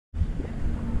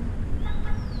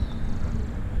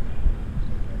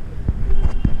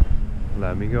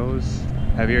Hola amigos,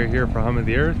 Javier here for Hum of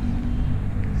the Earth,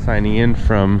 signing in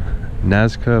from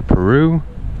Nazca, Peru,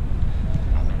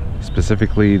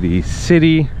 specifically the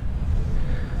city,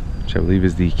 which I believe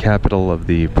is the capital of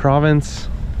the province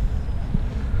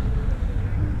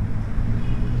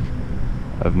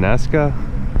of Nasca,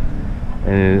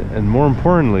 and more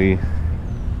importantly,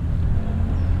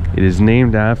 it is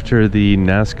named after the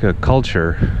Nazca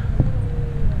culture,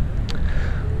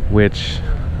 which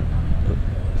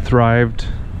thrived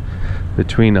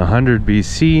between 100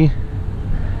 BC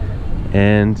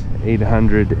and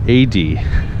 800 AD.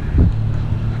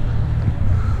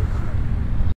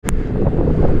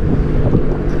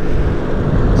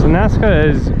 So Nasca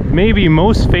is maybe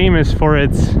most famous for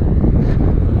its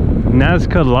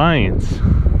Nazca lines,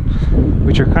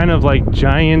 which are kind of like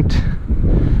giant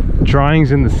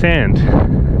drawings in the sand.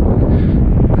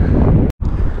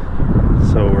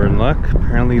 So we're in luck.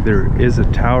 Apparently there is a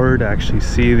tower to actually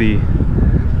see the,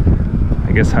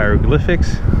 I guess,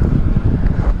 hieroglyphics.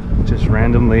 Just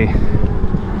randomly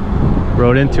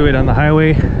rode into it on the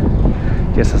highway.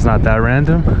 Guess it's not that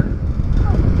random.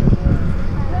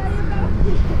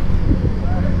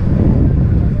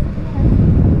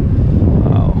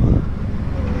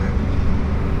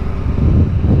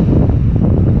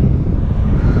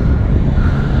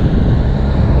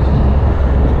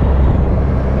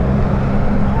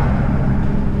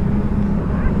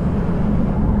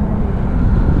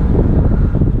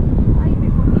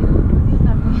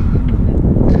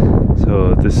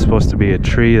 This is supposed to be a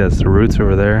tree. That's the roots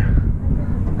over there,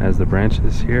 as the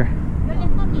branches here.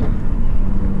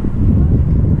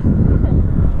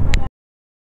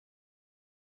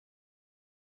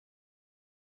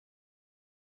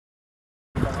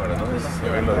 I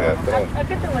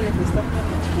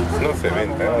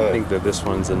think that this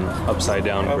one's an upside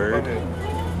down bird,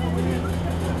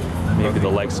 maybe the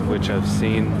likes of which I've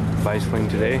seen bicycling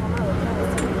today.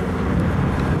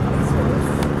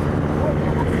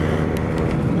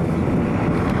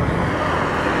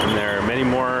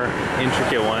 More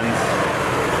intricate ones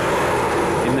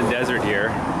in the desert here,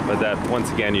 but that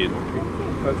once again you'd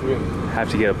have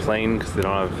to get a plane because they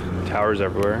don't have towers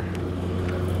everywhere.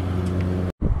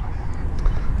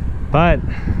 But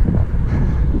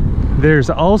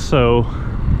there's also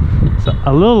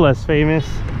a little less famous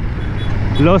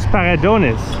Los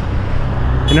Paradones,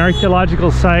 an archaeological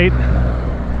site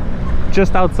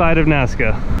just outside of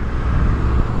Nasca.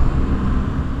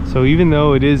 So even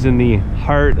though it is in the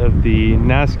heart of the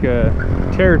Nazca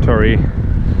territory,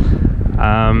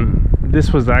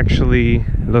 this was actually,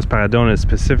 Los Paradones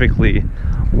specifically,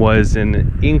 was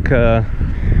an Inca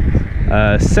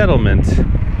settlement.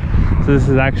 So this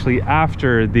is actually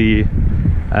after the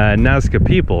Nazca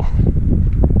people.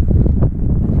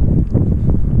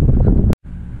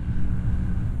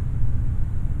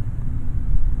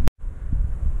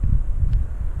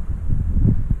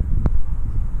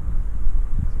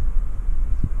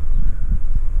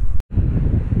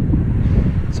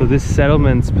 So this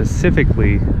settlement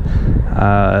specifically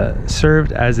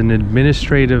served as an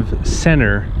administrative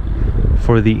center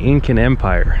for the Incan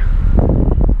Empire.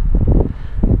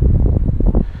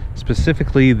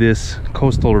 Specifically this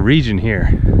coastal region here.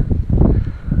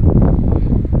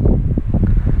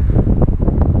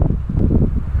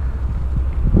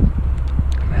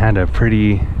 Had a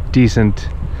pretty decent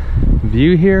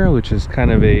view here, which is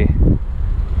kind of a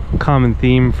common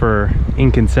theme for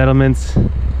Incan settlements.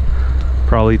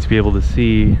 Probably to be able to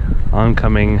see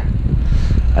oncoming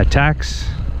attacks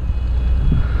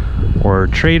or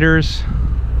traders.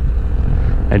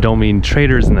 I don't mean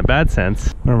traders in the bad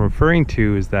sense. What I'm referring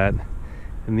to is that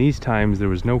in these times there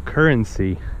was no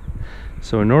currency.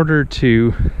 So in order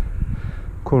to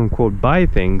quote unquote buy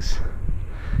things,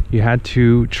 you had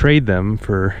to trade them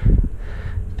for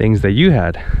things that you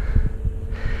had.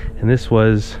 And this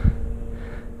was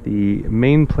the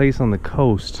main place on the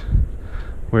coast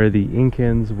where the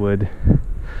Incans would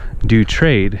do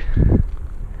trade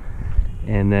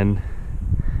and then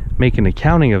make an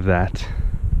accounting of that,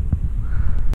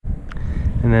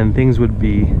 and then things would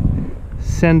be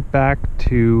sent back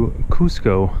to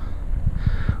Cusco,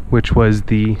 which was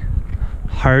the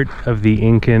heart of the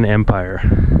Incan Empire.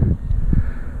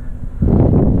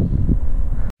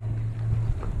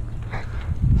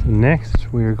 So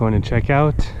next we are going to check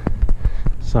out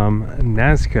some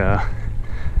Nazca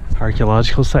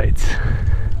archaeological sites.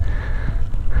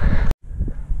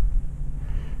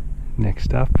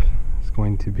 Next up is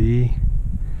going to be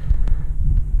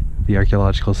the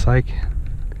archaeological site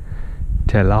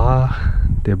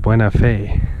Telar de Buena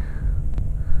Fe.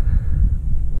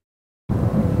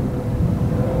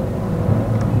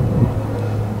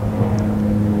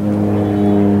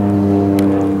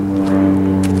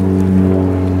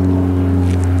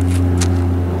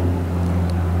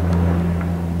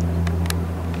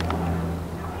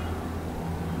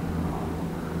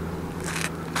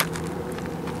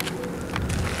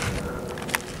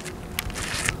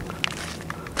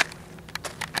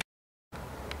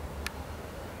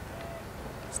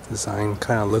 Design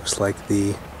kind of looks like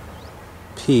the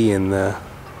P in the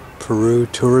Peru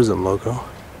tourism logo.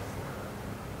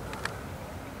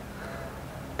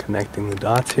 Connecting the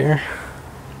dots here.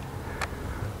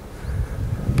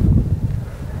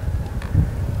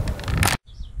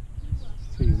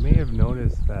 So you may have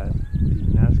noticed that the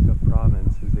Nasca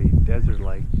province is a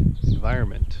desert-like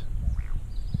environment.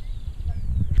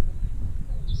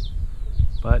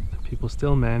 But people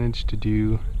still manage to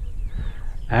do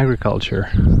agriculture.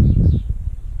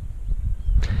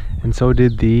 And so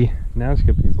did the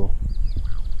Nazca people.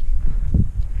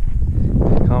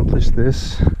 They accomplished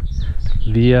this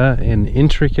via an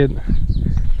intricate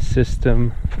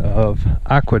system of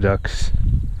aqueducts,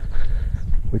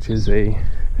 which is a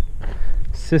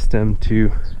system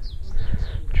to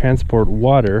transport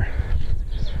water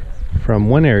from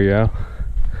one area,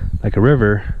 like a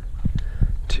river,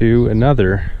 to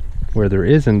another where there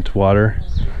isn't water,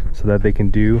 so that they can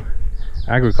do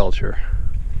agriculture.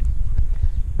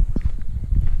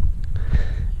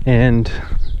 And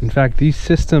in fact, these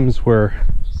systems were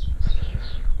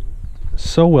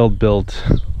so well built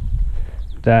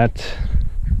that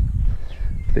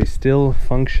they still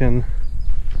function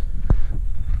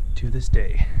to this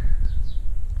day.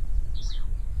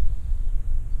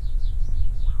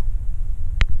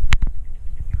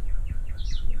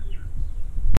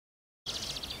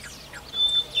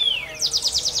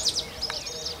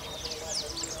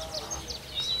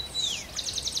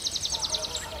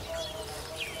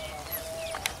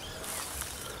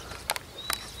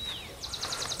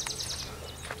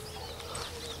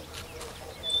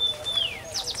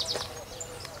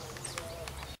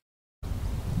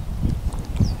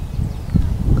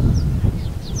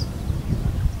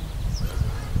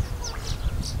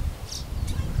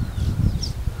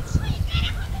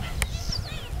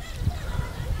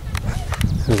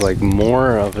 There's like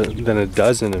more of it than a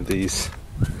dozen of these.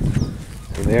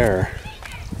 And they're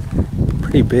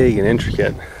pretty big and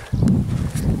intricate.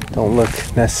 Don't look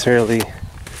necessarily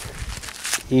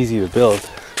easy to build.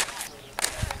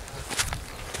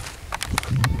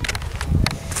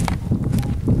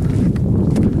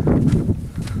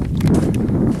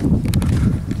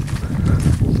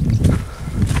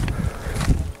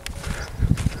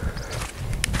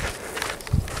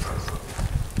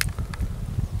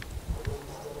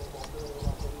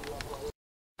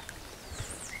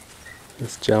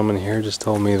 This gentleman here just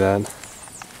told me that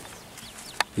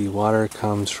the water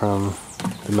comes from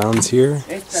the mountains here,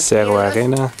 Cerro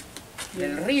Arena,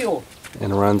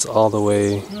 and runs all the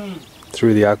way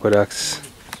through the aqueducts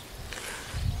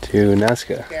to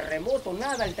Nasca.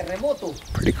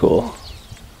 Pretty cool.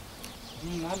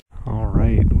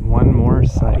 Alright, one more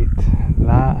site.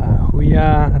 La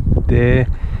Ajuya de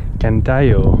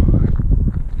Cantayo.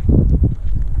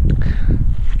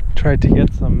 Tried to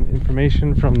get some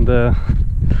information from the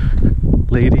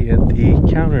lady at the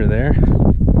counter there,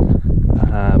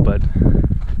 but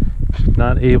she's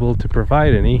not able to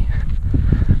provide any.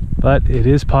 But it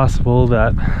is possible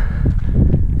that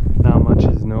not much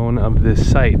is known of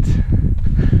this site.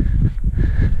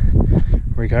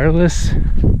 Regardless,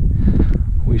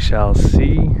 we shall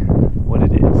see what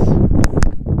it is.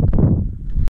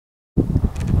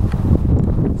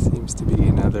 Seems to be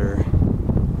another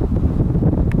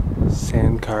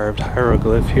sand carved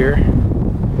hieroglyph here,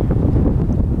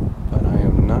 but I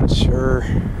am not sure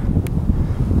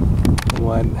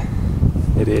what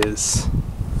it is.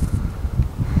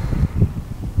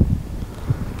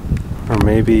 Or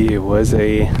maybe it was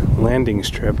a landing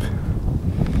strip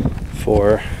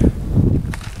for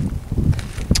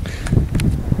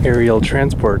aerial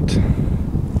transport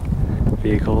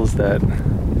vehicles that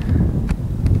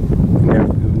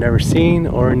we've never seen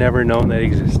or never known that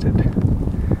existed.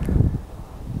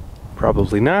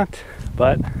 Probably not,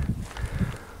 but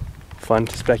fun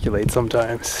to speculate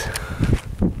sometimes.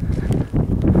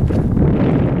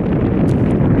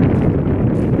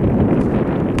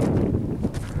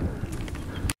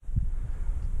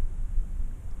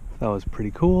 That was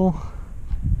pretty cool.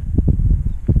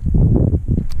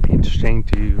 Interesting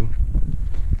to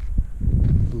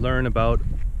learn about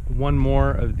one more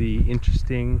of the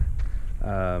interesting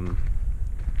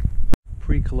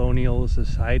pre-colonial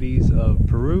societies of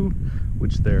Peru,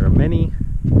 which there are many,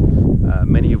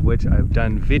 many of which I've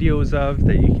done videos of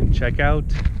that you can check out,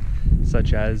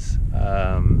 such as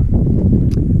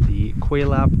the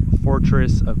Cuelap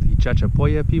fortress of the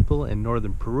Chachapoya people in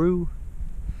northern Peru,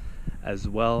 as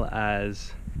well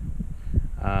as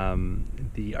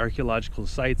the archaeological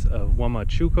sites of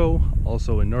Huamachuco,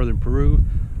 also in northern Peru,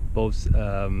 both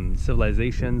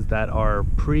civilizations that are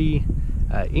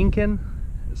pre-Incan.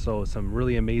 So some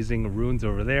really amazing ruins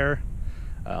over there,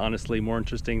 Honestly, more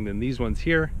interesting than these ones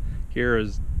here. Here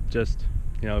is just,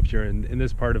 you know, if you're in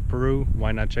this part of Peru,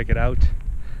 why not check it out?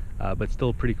 But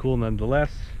still pretty cool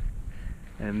nonetheless.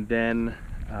 And then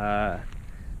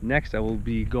next I will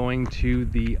be going to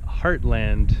the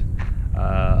heartland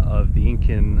of the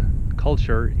Incan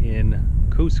culture in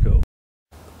Cusco.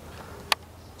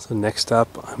 So next up,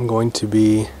 I'm going to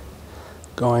be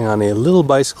going on a little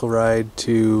bicycle ride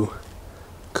to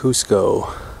Cusco,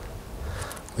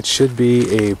 which should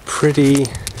be a pretty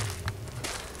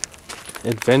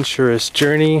adventurous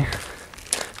journey.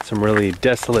 Some really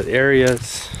desolate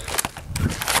areas,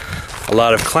 a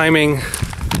lot of climbing,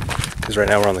 because right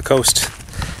now we're on the coast,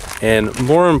 and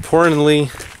more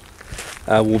importantly,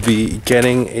 we'll be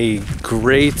getting a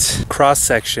great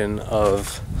cross-section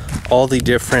of all the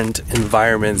different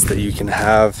environments that you can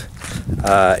have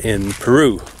in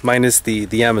Peru, minus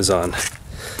the Amazon.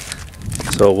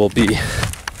 So we'll be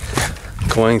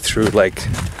going through like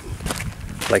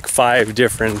 5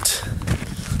 different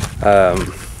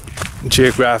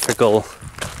geographical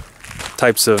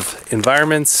types of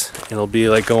environments, and it'll be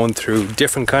like going through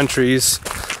different countries,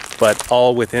 but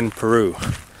all within Peru.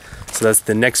 So that's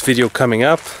the next video coming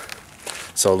up,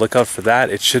 so look out for that.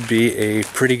 It should be a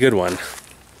pretty good one.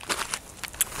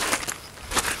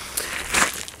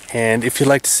 And if you'd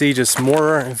like to see just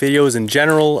more videos in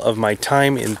general of my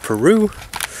time in Peru,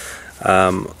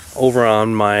 over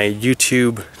on my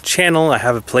YouTube channel I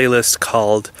have a playlist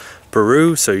called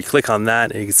Peru, so you click on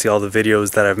that and you can see all the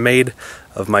videos that I've made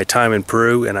of my time in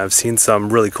Peru, and I've seen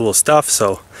some really cool stuff,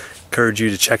 so encourage you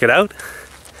to check it out.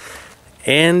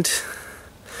 And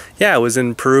yeah, I was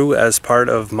in Peru as part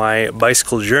of my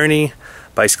bicycle journey,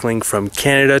 bicycling from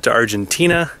Canada to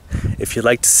Argentina. If you'd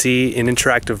like to see an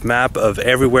interactive map of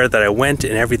everywhere that I went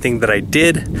and everything that I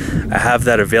did, I have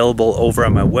that available over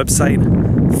on my website,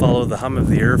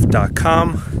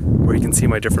 followthehumoftheearth.com, where you can see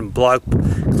my different blog,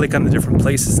 click on the different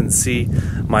places and see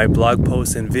my blog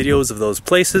posts and videos of those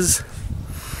places.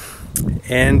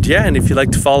 And yeah, and if you'd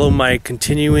like to follow my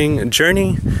continuing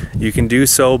journey, you can do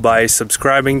so by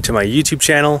subscribing to my YouTube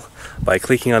channel by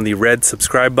clicking on the red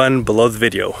subscribe button below the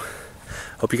video.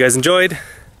 Hope you guys enjoyed.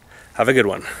 Have a good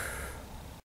one.